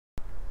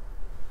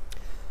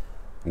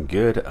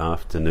Good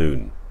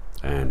afternoon,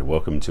 and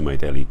welcome to my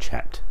daily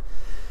chat.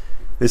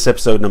 This is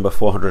episode number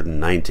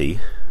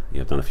 490.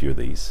 I've done a few of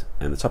these,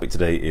 and the topic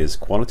today is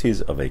qualities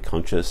of a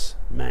conscious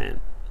man.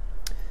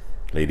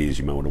 Ladies,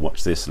 you might want to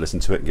watch this, listen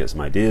to it, and get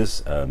some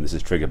ideas. This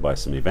is triggered by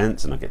some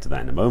events, and I'll get to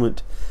that in a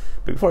moment.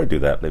 But before I do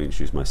that, let me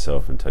introduce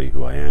myself and tell you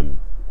who I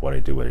am, what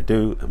I do,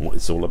 and what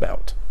it's all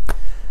about.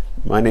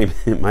 My name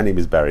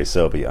is Barry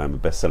Selby. I'm a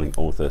best-selling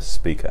author,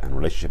 speaker, and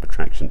relationship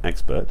attraction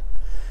expert,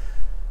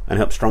 and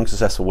help strong,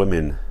 successful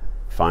women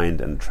find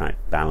and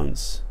create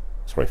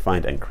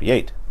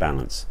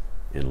balance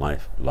in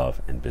life,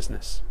 love, and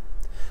business.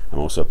 I'm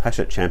also a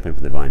passionate champion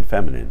for the divine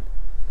feminine,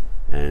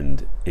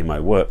 and in my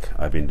work,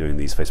 I've been doing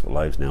these Facebook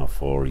Lives now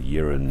for a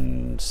year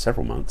and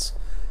several months,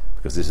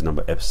 because this is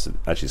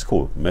it's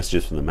called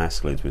Messages from the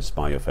Masculine to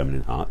Inspire Your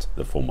Feminine Heart,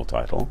 the formal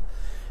title.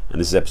 And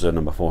this is episode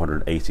number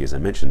 480, as I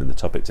mentioned, and the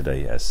topic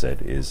today, as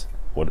said, is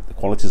what the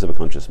qualities of a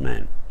conscious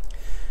man.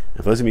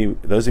 And for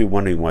those of you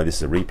wondering why this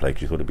is a replay,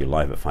 because you thought it'd be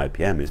live at 5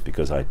 p.m, is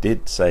because I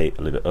did say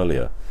a little bit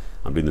earlier,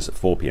 I'm doing this at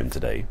 4 p.m.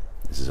 today.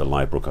 This is a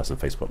live broadcast on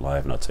Facebook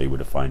Live, and I'll tell you where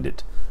to find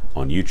it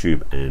on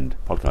YouTube and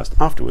podcast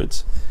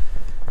afterwards,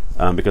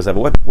 because I have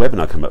a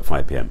webinar coming up at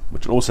 5 p.m,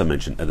 which I'll also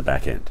mention at the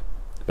back end.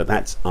 But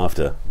that's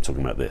after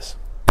talking about this.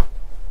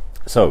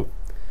 So,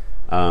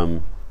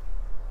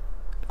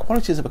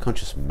 qualities of a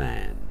conscious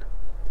man.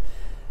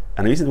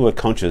 And I'm using the word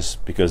conscious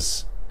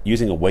because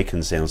using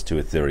awakened sounds too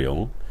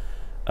ethereal.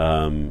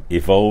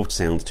 Evolved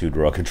sounds too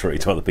derogatory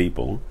to other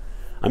people.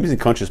 I'm using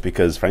conscious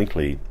because,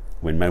 frankly,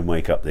 when men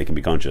wake up, they can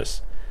be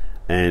conscious.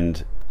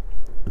 And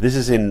this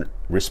is in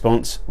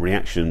response,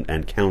 reaction,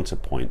 and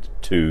counterpoint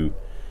to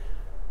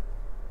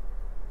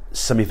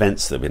some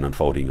events that have been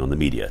unfolding on the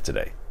media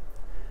today.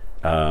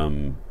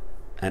 And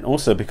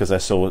also because I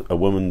saw a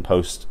woman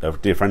post, a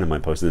dear friend of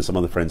mine posted, and some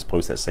other friends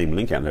post that same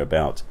link out there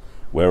about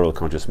where are all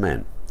conscious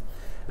men.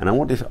 And I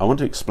want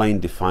to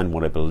define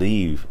what I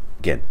believe.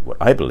 Again, what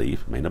I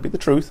believe may not be the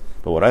truth,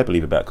 but what I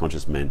believe about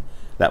conscious men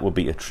that will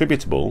be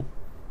attributable,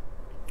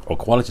 or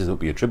qualities that will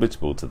be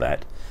attributable to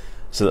that,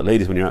 so that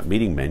ladies, when you're out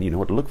meeting men, you know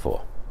what to look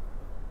for.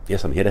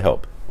 Yes, I'm here to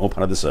help. All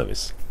part of the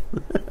service.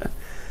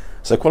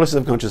 So, qualities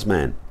of a conscious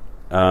man.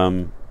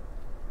 God,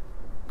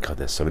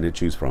 there's so many to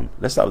choose from.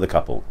 Let's start with a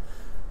couple.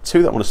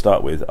 Two that I want to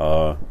start with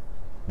are.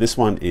 This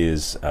one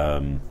is.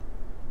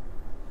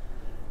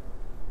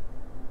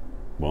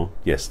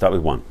 Start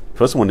with one.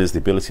 First one is the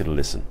ability to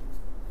listen.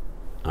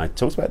 I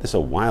talked about this a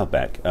while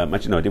back.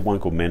 Actually, no, I did one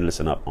called Men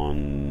Listen Up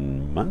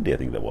on Monday, I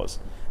think that was.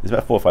 There's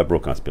about 4 or 5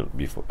 broadcasts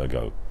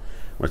ago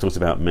where I talked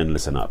about men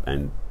listen up.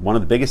 And one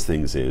of the biggest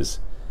things is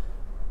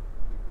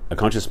a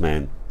conscious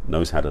man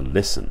knows how to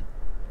listen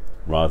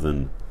rather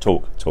than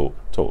talk.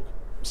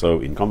 So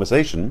in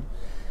conversation,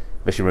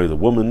 especially with a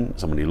woman,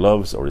 someone he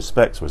loves or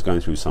respects or is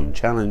going through some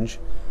challenge,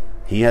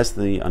 he has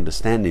the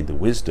understanding, the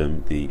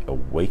wisdom, the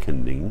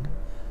awakening,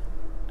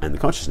 and the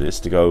consciousness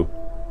to go,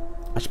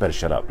 I should better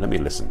shut up, let me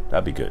listen,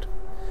 that'd be good.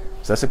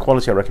 So that's a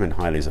quality I recommend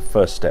highly as a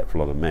first step for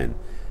a lot of men,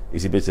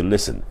 is the ability to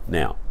listen.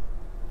 Now,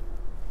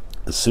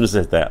 as soon as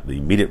I said that, the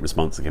immediate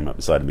response that came up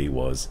beside me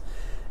was,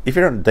 if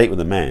you're on a date with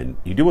a man,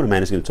 you do want a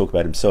man who's going to talk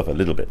about himself a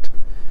little bit.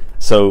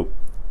 So,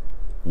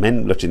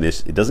 men watching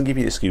this, it doesn't give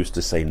you an excuse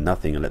to say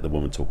nothing and let the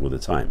woman talk all the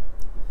time.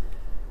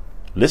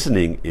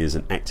 Listening is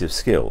an active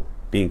skill.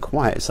 Being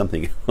quiet is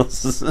something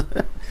else.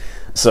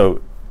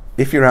 So,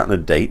 if you're out on a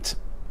date,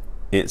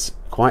 it's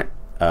quite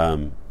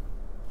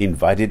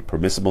invited,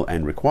 permissible,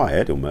 and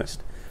required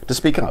almost to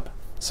speak up.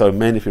 So,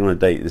 men, if you're on a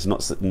date, you're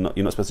not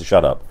supposed to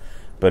shut up.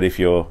 But if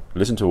you're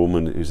listening to a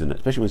woman who's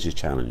especially when she's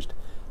challenged,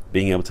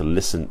 being able to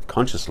listen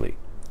consciously,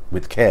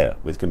 with care,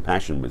 with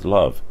compassion, with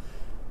love,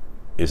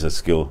 is a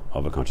skill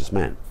of a conscious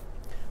man.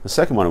 The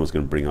second one I was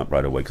going to bring up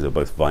right away, because they're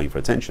both vying for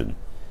attention,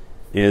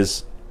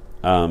 is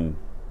a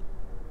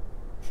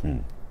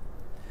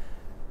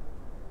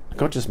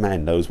conscious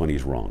man knows when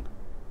he's wrong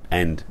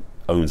and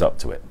owns up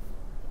to it.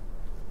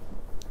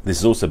 This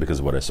is also because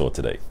of what I saw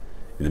today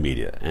in the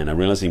media, and I'm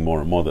realizing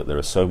more and more that there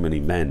are so many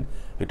men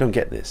who don't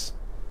get this.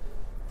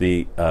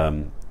 The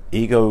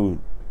ego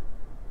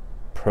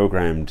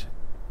programmed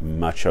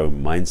macho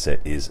mindset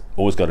is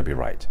always got to be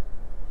right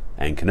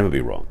and can never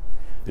be wrong.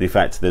 And in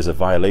fact, there's a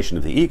violation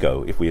of the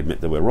ego if we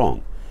admit that we're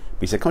wrong.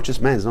 Because a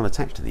conscious man is not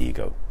attached to the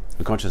ego.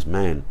 A conscious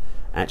man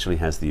actually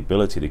has the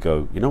ability to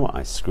go, you know what,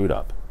 I screwed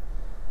up.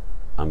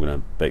 I'm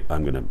going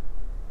to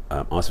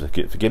ask for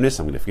forgiveness.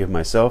 I'm going to forgive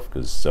myself,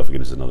 because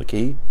self-forgiveness is another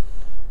key,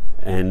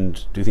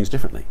 and do things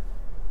differently.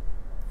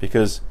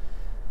 Because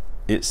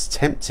it's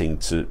tempting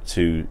to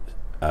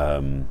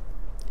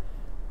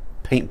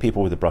paint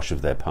people with the brush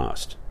of their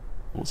past.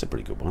 Well, that's a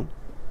pretty good one.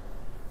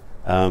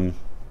 I'll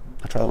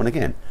try that one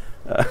again.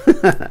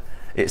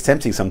 It's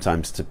tempting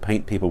sometimes to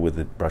paint people with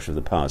the brush of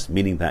the past,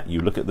 meaning that you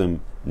look at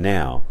them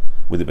now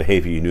with the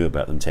behavior you knew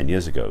about them 10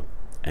 years ago,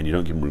 and you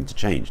don't give them room to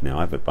change. Now,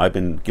 I've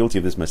been guilty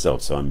of this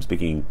myself, so I'm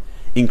speaking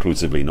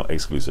inclusively, not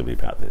exclusively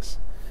about this.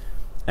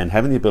 And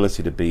having the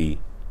ability to be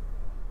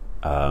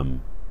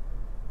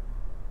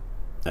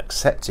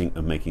accepting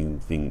of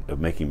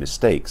making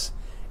mistakes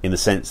in the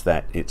sense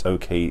that it's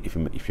okay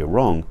if you're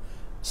wrong,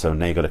 so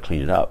now you got to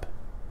clean it up.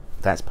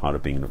 That's part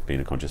of being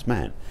a conscious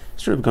man.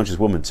 It's true of a conscious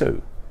woman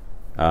too.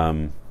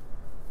 I'm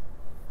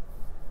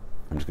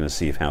just going to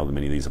see if how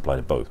many of these apply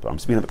to both, but I'm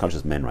speaking of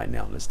conscious men right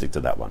now. Let's stick to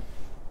that one.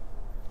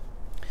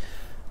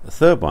 The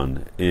third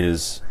one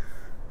was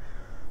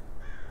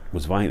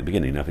vying at the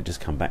beginning. Now, if it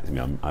just come back to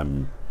me,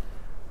 I'm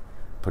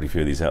putting a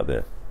few of these out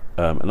there.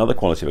 Another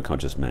quality of a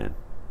conscious man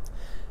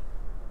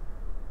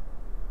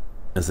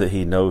is that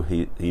he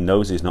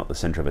knows he's not the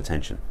center of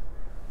attention.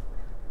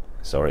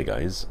 Sorry,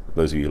 guys,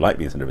 those of you who like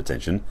being the center of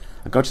attention.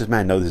 A conscious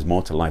man knows there's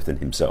more to life than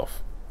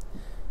himself.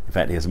 In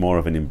fact, he has more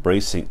of an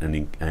embracing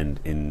and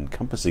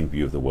encompassing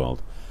view of the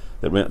world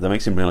that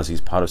makes him realize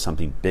he's part of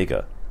something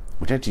bigger,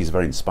 which actually is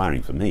very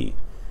inspiring for me,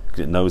 because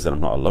it knows that I'm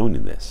not alone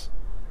in this.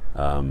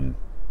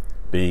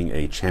 Being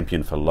a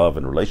champion for love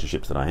and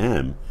relationships that I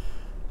am,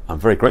 I'm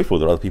very grateful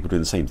that other people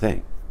doing the same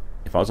thing.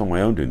 If I was on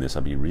my own doing this,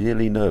 I'd be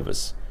really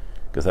nervous,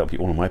 because that would be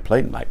all on my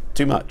plate, like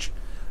too much.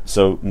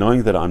 So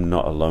knowing that I'm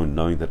not alone,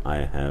 knowing that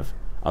I have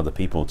other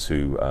people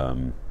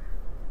to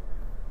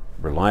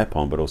rely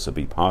upon, but also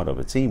be part of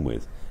a team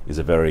with, is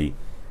a very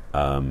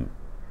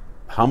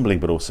humbling,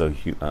 but also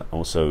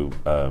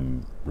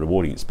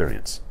rewarding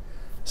experience.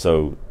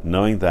 So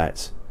knowing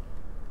that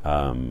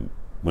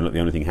we're not the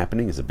only thing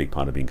happening is a big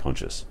part of being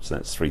conscious. So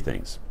that's 3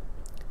 things.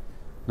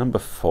 Number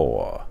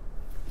 4.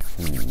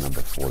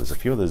 There's a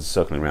few others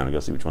circling around. I've got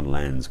to see which one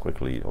lands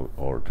quickly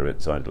or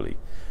decidedly.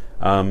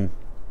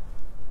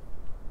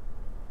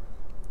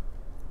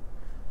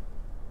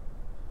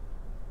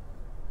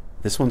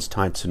 This one's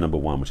tied to number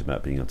 1, which is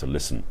about being able to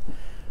listen.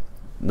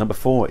 Number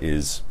 4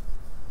 is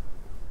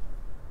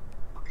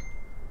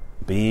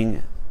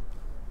being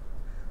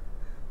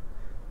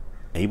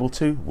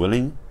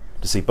willing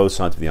to see both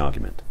sides of the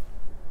argument.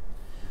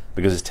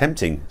 Because it's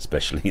tempting,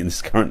 especially in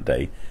this current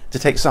day, to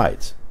take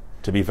sides,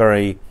 to be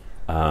very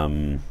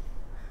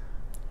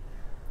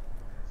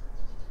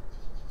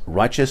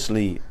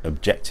righteously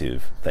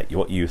objective that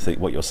what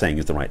you're saying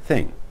is the right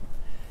thing.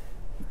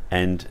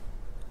 And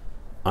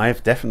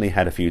I've definitely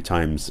had a few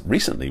times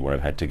recently where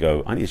I've had to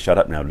go, I need to shut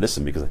up now and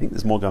listen, because I think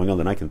there's more going on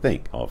than I can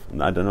think of,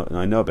 and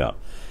I know about.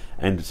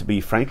 And to be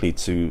frankly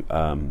to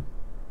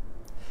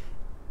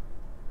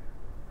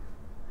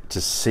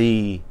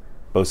see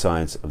both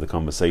sides of the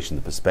conversation,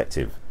 the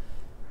perspective,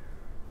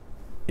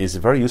 is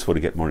very useful to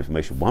get more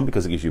information. 1,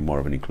 because it gives you more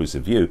of an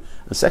inclusive view,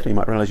 and secondly, you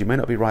might realize you may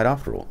not be right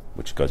after all,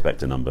 which goes back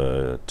to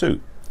number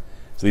 2.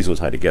 So these all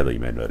tie together, you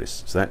may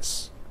notice. So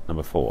that's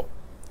number 4.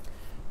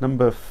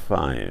 Number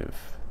 5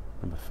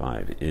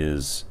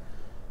 is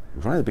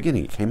right at the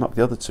beginning. It came up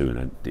the other 2,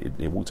 and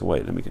it walked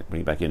away. Let me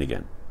bring it back in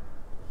again.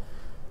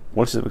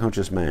 What is it of a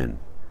conscious man?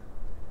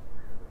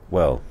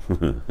 Well,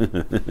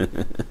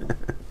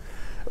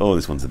 oh,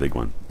 this one's a big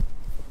one.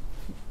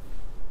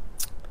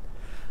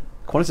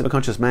 Qualities of a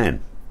conscious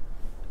man: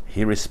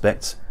 he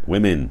respects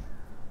women.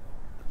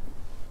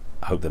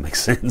 I hope that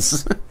makes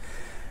sense.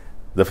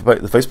 The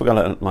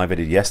Facebook Live I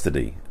did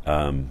yesterday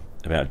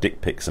about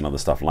dick pics and other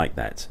stuff like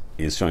that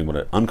is showing what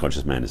an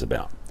unconscious man is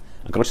about.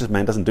 A conscious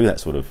man doesn't do that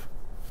sort of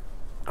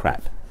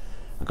crap.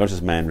 A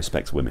conscious man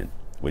respects women,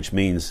 which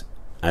means,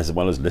 as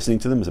well as listening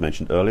to them, as I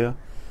mentioned earlier,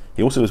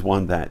 he also is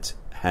one that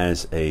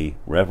has a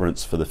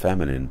reverence for the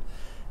feminine,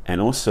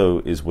 and also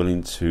is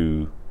willing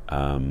to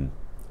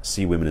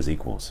see women as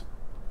equals.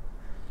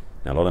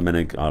 Now, a lot of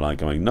men are like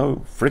going,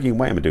 no frigging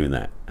way am I doing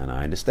that. And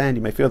I understand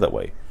you may feel that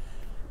way.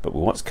 But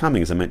what's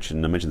coming, as I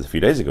mentioned this a few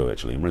days ago,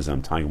 actually, and as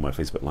I'm tying all my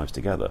Facebook Lives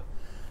together,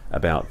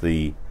 about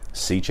the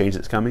sea change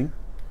that's coming.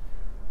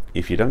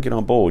 If you don't get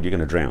on board, you're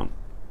going to drown.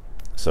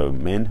 So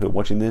men who are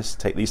watching this,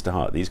 take these to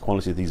heart. These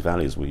qualities, these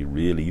values will be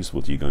really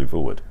useful to you going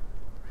forward.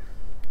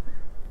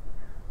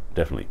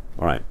 Definitely.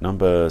 All right,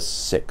 number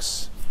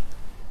 6.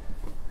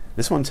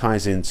 This one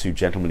ties into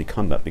gentlemanly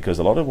conduct, because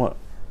a lot of what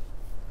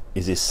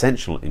is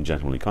essential in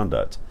gentlemanly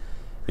conduct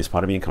is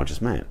part of being a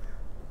conscious man.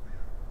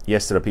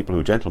 Yes, there are people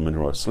who are gentlemen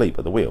who are asleep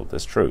at the wheel.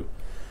 That's true.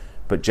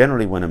 But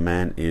generally, when a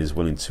man is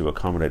willing to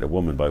accommodate a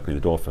woman by opening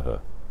the door for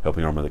her,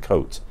 helping her on with a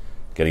coat,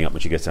 getting up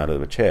when she gets out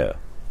of a chair,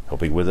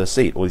 helping with her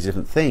seat, all these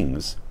different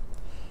things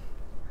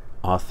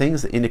are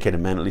things that indicate a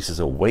man at least is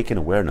awake and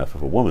aware enough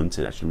of a woman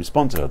to actually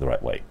respond to her the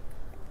right way.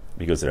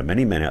 Because there are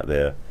many men out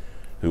there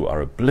who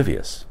are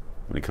oblivious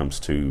when it comes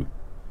to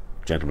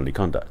gentlemanly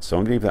conduct. So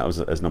I'm going to leave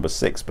that as number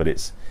 6, but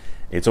it's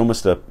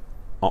almost a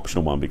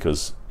optional one,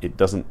 because it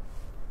doesn't.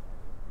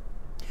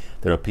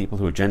 There are people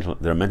who are gentle.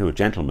 There are men who are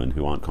gentlemen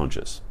who aren't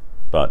conscious.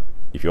 But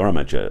if you're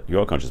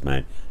a conscious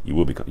man, you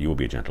will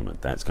be a gentleman.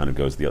 That kind of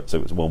goes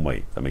so it's one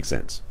way. That makes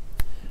sense.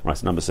 Right.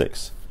 So number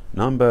 6,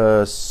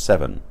 number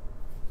 7.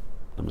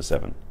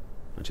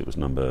 Actually, it was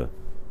number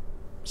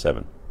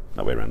 7.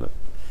 That way around.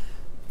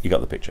 You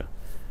got the picture.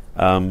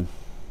 There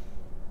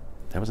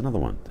was another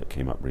one that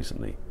came up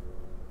recently.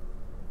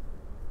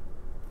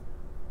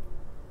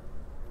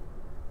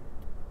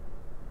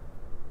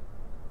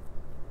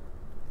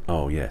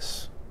 Oh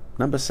yes,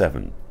 number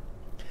 7.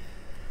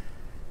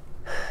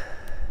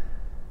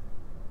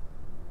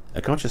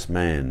 A conscious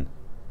man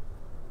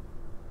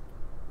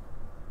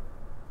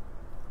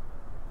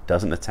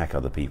doesn't attack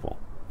other people.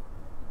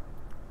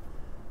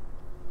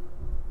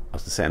 I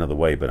was to say it another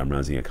way, but I'm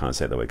realizing I can't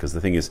say it that way, because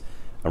the thing is,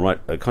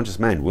 a conscious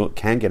man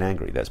can get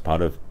angry. That's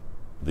part of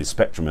the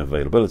spectrum of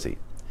availability,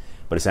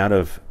 but it's out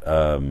of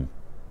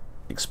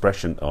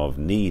expression of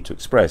need to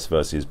express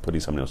versus putting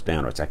someone else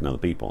down or attacking other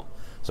people.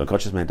 So a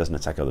conscious man doesn't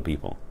attack other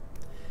people.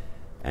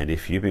 And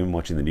if you've been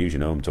watching the news, you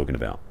know what I'm talking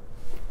about.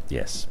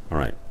 Yes. All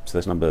right. So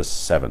that's number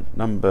 7.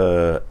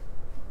 Number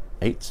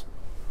 8,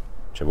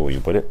 whichever way you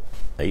put it.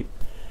 8.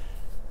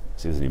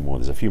 See if there's any more.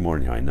 There's a few more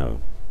in here, I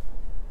know.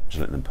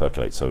 Just let them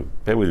percolate. So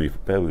bear with me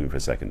for a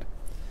second.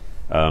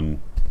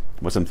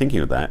 Once I'm thinking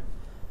of that,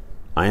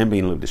 I am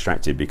being a little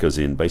distracted because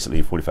in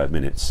basically 45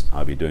 minutes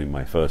I'll be doing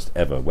my first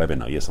ever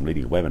webinar. Yes, I'm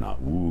leading a webinar.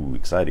 Ooh,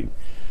 exciting.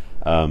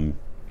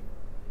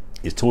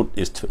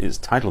 It's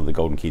titled The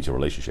Golden Key to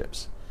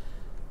Relationships.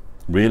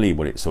 Really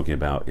what it's talking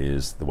about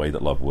is the way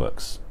that love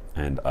works.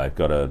 And I've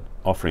got an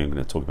offering I'm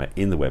going to talk about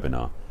in the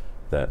webinar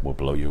that will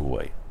blow you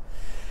away.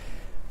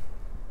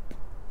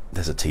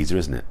 There's a teaser,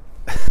 isn't it?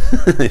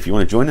 If you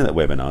want to join in that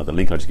webinar, the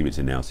link I'll just give it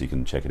to you now so you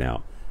can check it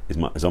out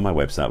is on my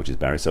website, which is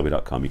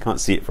barryselby.com. You can't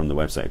see it from the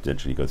website,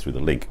 potentially go through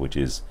the link, which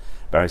is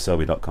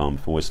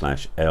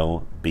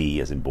barryselby.com/LB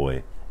as in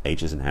boy,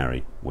 H as in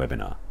Harry,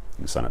 webinar. You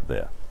can sign up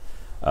there.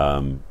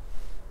 On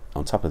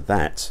top of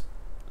that,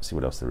 let's see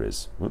what else there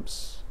is.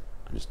 Whoops,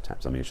 I just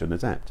tapped something I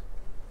shouldn't have tapped.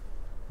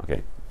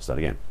 Okay, start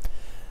again.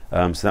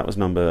 So that was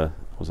number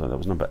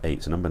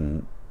 8. So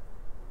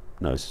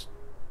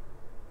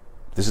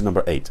this is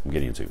number 8 I'm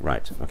getting into.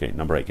 Right, okay,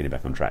 number 8, getting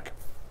back on track.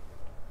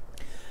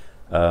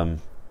 A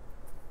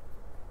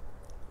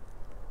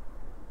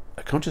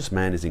conscious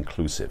man is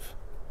inclusive.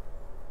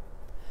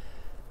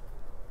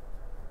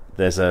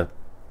 There's a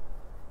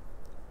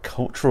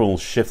cultural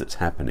shift that's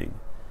happening,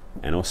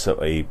 and also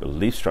a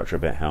belief structure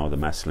about how the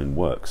masculine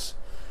works.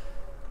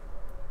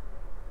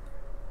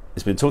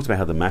 It's been talked about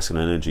how the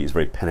masculine energy is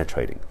very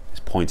penetrating. It's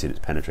pointed, it's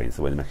penetrating. It's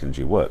the way the masculine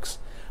energy works.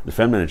 The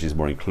feminine energy is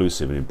more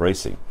inclusive and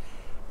embracing.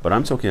 But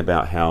I'm talking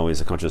about how, as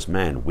a conscious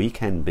man, we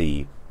can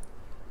be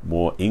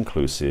more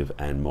inclusive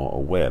and more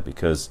aware,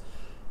 because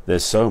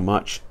there's so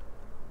much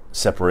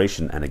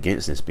separation and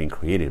againstness being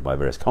created by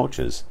various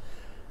cultures.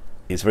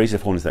 It's very easy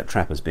to fall into that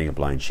trap as being a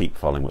blind sheep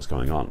following what's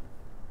going on.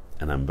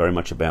 And I'm very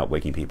much about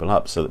waking people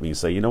up so that we can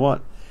say, you know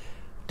what?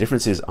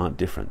 Differences aren't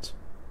different.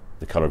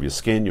 The color of your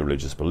skin, your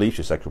religious beliefs,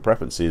 your sexual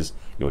preferences,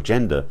 your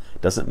gender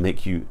doesn't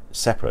make you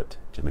separate.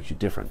 It just makes you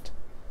different.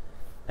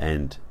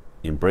 And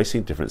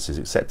embracing differences,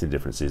 accepting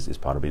differences is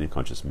part of being a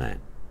conscious man.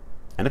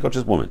 And a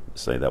conscious woman,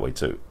 say it that way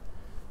too.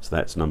 So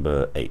that's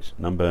number 8.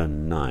 Number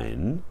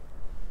 9.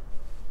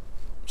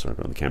 Sorry, I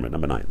put on the camera.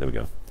 Number 9. There we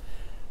go.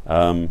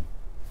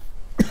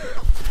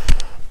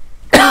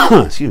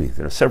 Excuse me.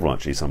 There are several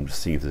actually, so I'm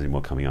just seeing if there's any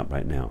more coming up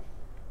right now.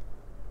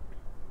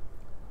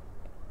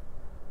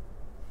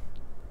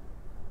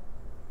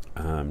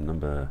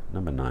 Number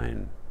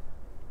 9.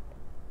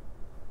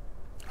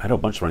 I had a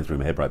bunch running through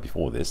my head right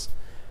before this.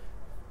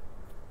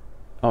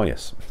 Oh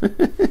yes.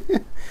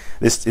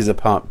 This is a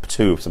part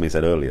 2 of something I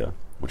said earlier,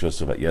 which I was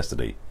talking about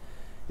yesterday.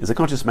 Is a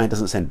conscious man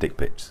doesn't send dick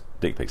pics.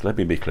 Let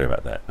me be clear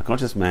about that. A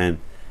conscious man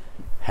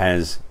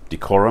has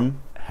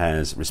decorum,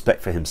 has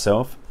respect for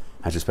himself,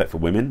 has respect for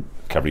women,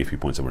 covering a few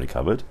points I've already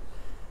covered.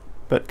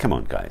 But come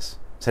on, guys.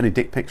 Sending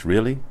dick pics,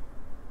 really?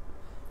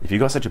 If you've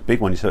got such a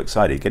big one, you're so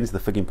excited, get into the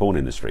frigging porn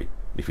industry.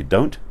 If you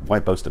don't, why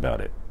boast about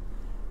it?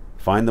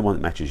 Find the one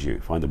that matches you.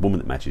 Find the woman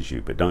that matches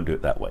you, but don't do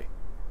it that way.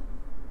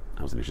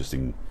 That was an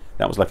interesting...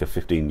 That was like a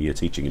 15-year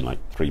teaching in like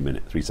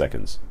 3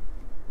 seconds.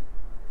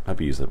 I hope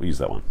we use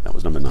that one. That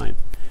was number 9.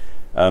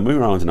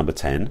 Moving on to number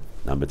 10.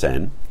 Number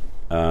 10.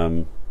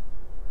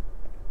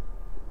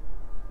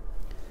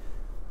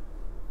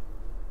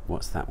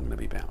 What's that one going to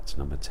be about?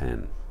 Number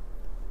 10.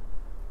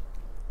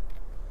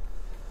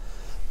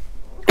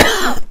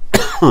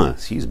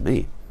 Excuse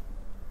me.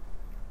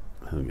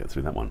 I didn't get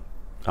through that one.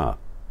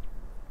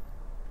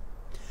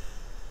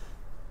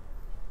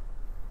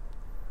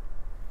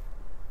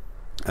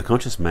 A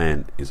conscious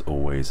man is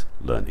always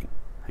learning.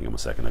 Hang on a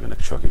second, I'm going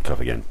to choke a cup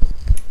again.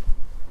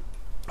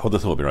 Hold the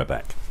thought, I'll be right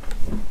back.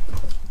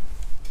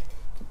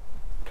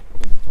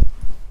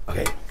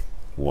 Okay,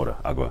 water,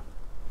 agua.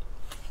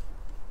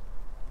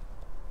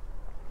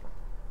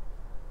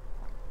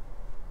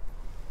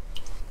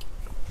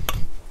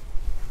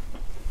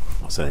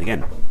 I'll say it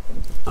again.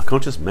 A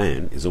conscious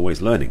man is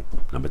always learning.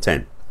 Number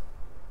 10.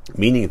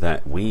 Meaning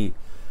that we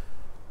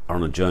are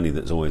on a journey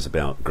that's always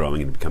about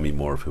growing and becoming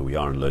more of who we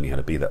are and learning how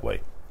to be that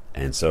way.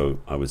 And so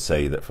I would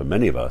say that for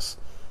many of us,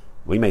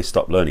 we may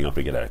stop learning after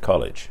we get out of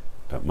college.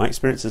 But my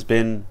experience has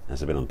been,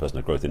 as I've been on the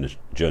personal growth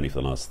journey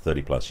for the last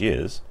 30 plus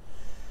years,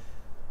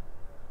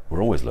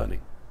 we're always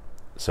learning.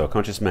 So a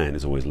conscious man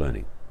is always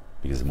learning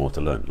because there's more to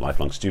learn.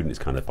 Lifelong student is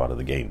kind of part of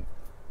the game.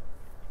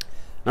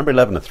 Number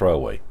 11, a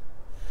throwaway.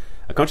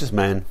 A conscious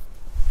man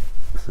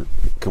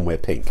can wear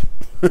pink.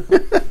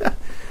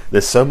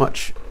 There's so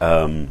much...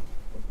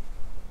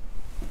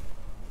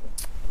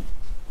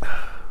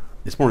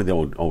 it's more of the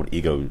old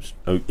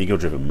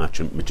ego-driven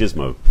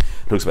machismo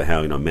talks about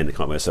how men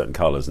can't wear certain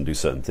colours and do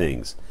certain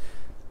things.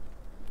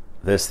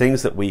 There's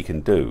things that we can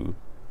do.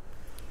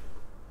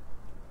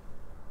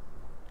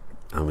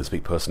 I'm going to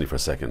speak personally for a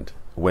second,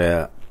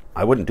 where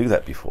I wouldn't do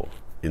that before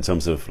in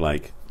terms of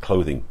like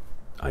clothing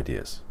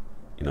ideas.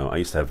 I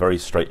used to have very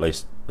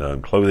straight-laced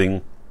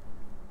clothing.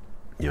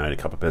 I had a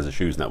couple of pairs of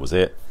shoes and that was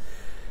it.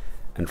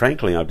 And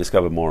frankly, I've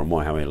discovered more and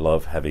more how I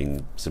love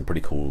having some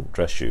pretty cool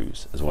dress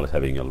shoes, as well as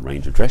having a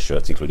range of dress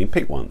shirts, including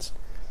pink ones.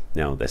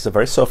 Now, that's a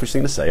very selfish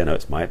thing to say. I know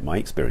it's my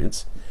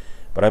experience,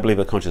 but I believe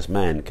a conscious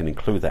man can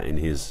include that in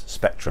his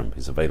spectrum,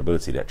 his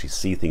availability to actually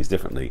see things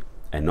differently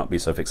and not be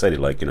so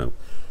fixated.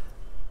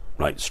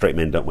 Like straight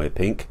men don't wear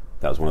pink.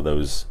 That was one of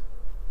those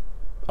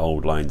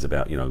old lines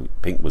about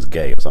pink was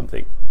gay or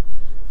something.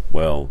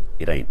 Well,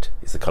 it ain't.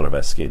 It's the color of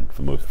our skin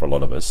for a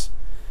lot of us.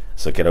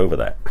 So get over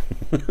that.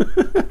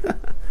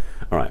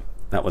 All right,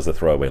 that was the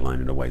throwaway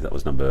line in a way. That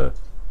was number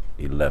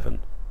 11.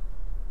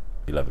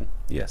 11,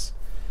 yes.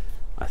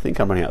 I think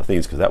I'm running out of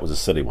things because that was a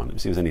silly one. Let me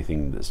see if there's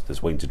anything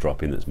that's waiting to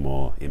drop in that's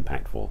more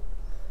impactful.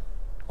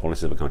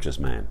 Qualities of a conscious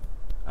man.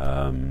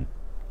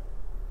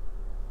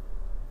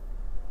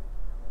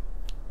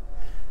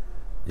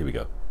 Here we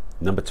go.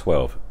 Number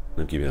 12.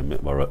 I'll give you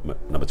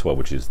number 12,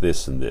 which is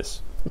this and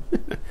this.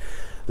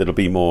 That'll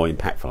be more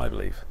impactful, I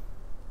believe.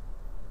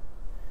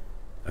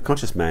 A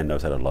conscious man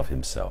knows how to love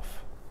himself.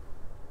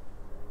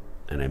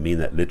 And I mean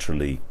that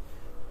literally,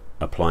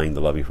 applying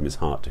the loving from his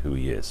heart to who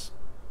he is.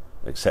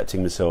 Accepting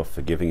himself,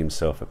 forgiving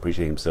himself,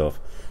 appreciating himself,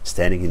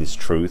 standing in his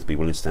truth, be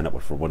willing to stand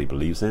up for what he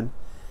believes in,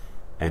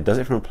 and does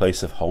it from a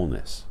place of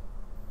wholeness.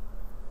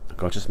 A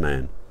conscious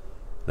man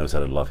knows how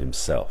to love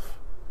himself,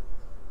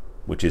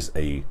 which is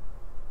a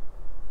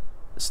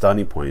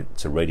starting point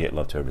to radiate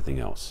love to everything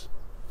else.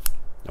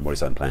 I'm already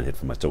starting planning ahead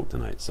for my talk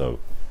tonight, so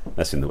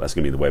that's going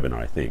to be in the webinar,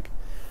 I think.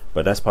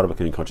 But that's part of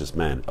becoming a conscious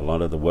man. A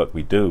lot of the work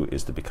we do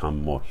is to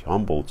become more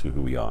humble to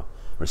who we are,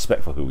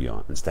 respectful who we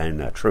are, and stand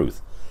in our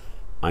truth.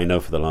 I know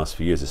for the last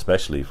few years,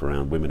 especially for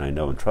around women I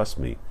know and trust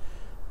me,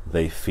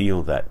 they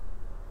feel that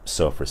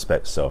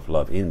self-respect,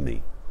 self-love in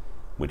me,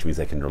 which means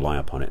they can rely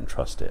upon it and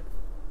trust it.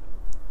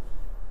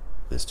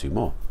 There's two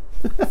more.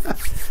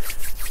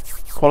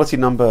 Quality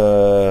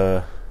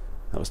number,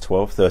 that was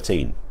 12,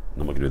 13. I'm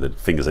not going to do the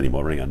fingers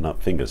anymore, running out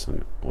of fingers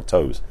or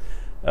toes.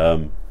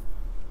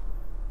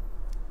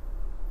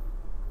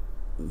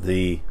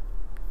 The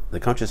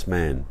conscious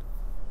man.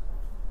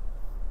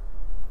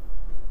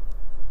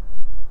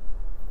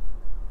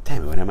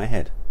 Damn, it went out of my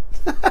head.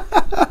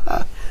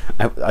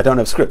 I don't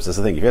have scripts, that's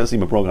the thing. If you haven't seen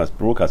my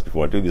broadcast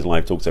before, I do these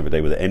live talks every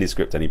day without any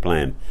script, any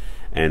plan,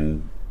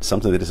 and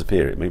sometimes they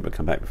disappear. It may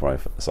come back before I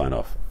sign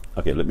off.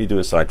 Okay, let me do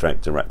a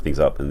sidetrack to wrap things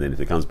up, and then if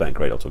it comes back,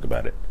 great, I'll talk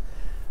about it.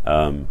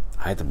 I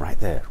had them right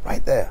there.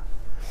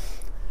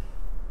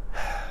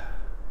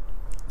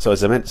 So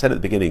as I said at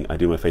the beginning, I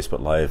do my Facebook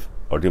Live,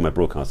 or do my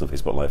broadcast on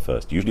Facebook Live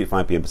first, usually at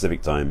 5 p.m.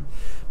 Pacific time,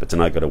 but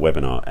tonight I've got a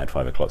webinar at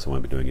 5 o'clock, so I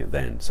won't be doing it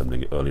then, so I'm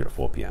doing it earlier at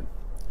 4 p.m.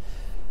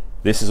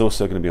 This is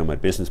also going to be on my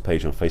business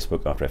page on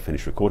Facebook after I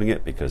finish recording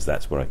it, because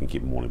that's where I can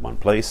keep them all in one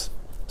place.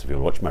 So if you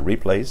want to watch my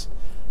replays,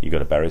 you go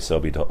to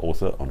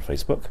barryselby.author on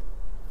Facebook.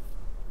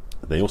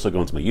 They also go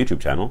onto my YouTube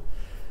channel,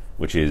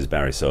 which is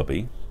Barry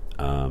Selby,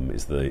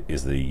 is the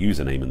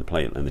username in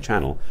the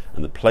channel,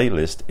 and the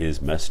playlist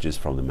is Messages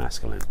from the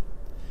Masculine.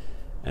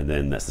 And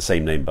then that's the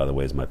same name, by the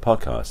way, as my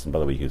podcast. And by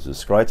the way, you can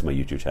subscribe to my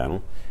YouTube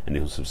channel, and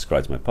you can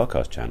subscribe to my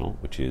podcast channel,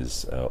 which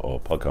is or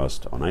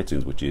podcast on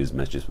iTunes, which is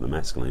Messages from the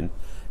Masculine.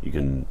 You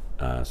can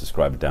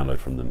subscribe and download them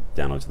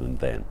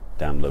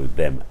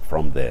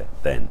from there.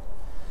 Then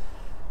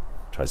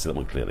try to say that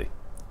one clearly.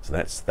 So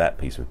that's that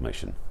piece of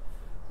information.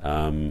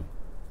 What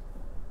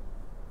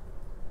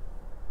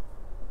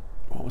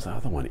was the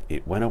other one?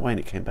 It went away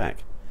and it came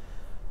back.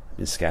 I've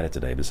been scattered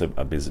today.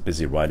 I've been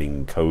busy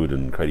writing code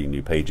and creating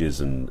new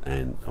pages and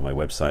on my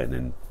website, and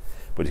then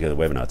putting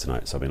together a webinar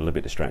tonight. So I've been a little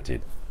bit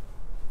distracted.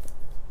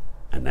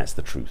 And that's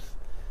the truth.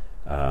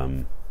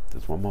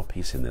 There's one more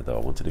piece in there though.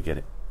 I wanted to get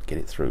it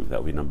through. That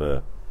would be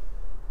number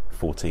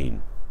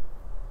 14.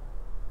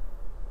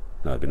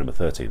 No, it'd be number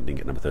 13. Didn't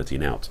get number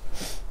 13 out.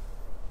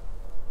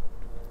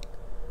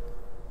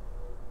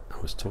 I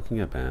was talking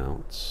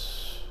about.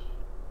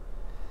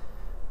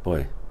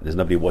 Boy, there's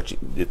nobody watching.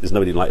 There's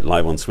nobody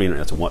live on screen right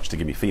now to watch to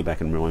give me feedback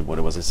and remind what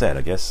it was I said.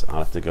 I guess I'll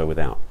have to go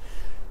without.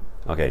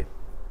 Okay.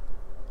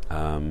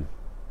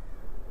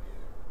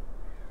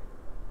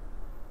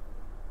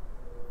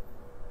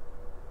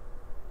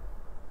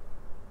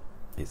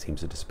 It seems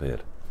to have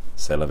disappeared.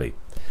 C'est la vie.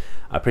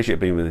 I appreciate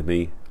being with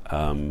me.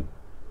 If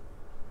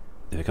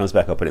it comes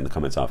back, I'll put it in the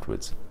comments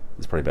afterwards.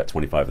 There's probably about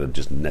 25 of them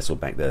just nestled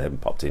back there. They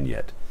haven't popped in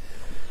yet.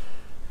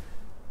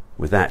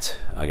 With that,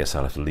 I guess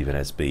I'll have to leave it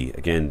as be.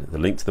 Again, the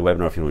link to the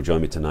webinar, if you want to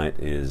join me tonight,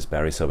 is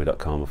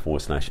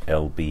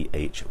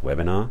barryselby.com/LBH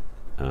webinar.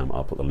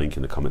 I'll put the link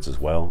in the comments as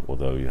well,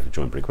 although you have to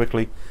join pretty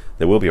quickly.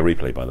 There will be a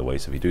replay, by the way,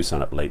 so if you do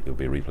sign up late, there'll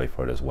be a replay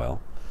for it as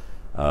well.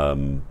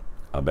 I'm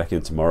back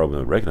in tomorrow with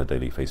a regular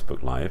daily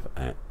Facebook Live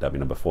at that'll be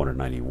number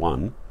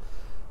 491,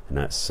 and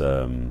that's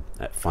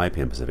at 5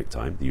 p.m. Pacific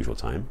time, the usual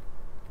time.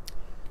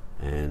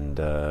 And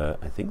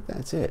I think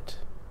that's it.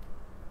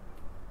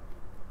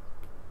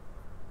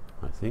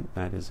 I think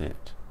that is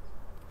it.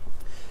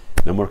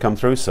 No more to come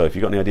through, so if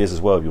you've got any ideas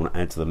as well, if you want to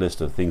add to the list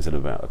of things that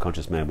a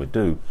conscious man would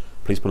do,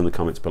 please put in the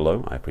comments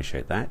below. I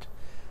appreciate that.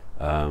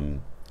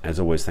 As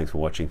always, thanks for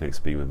watching. Thanks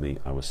for being with me.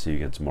 I will see you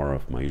again tomorrow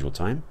for my usual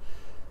time.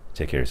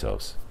 Take care of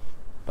yourselves.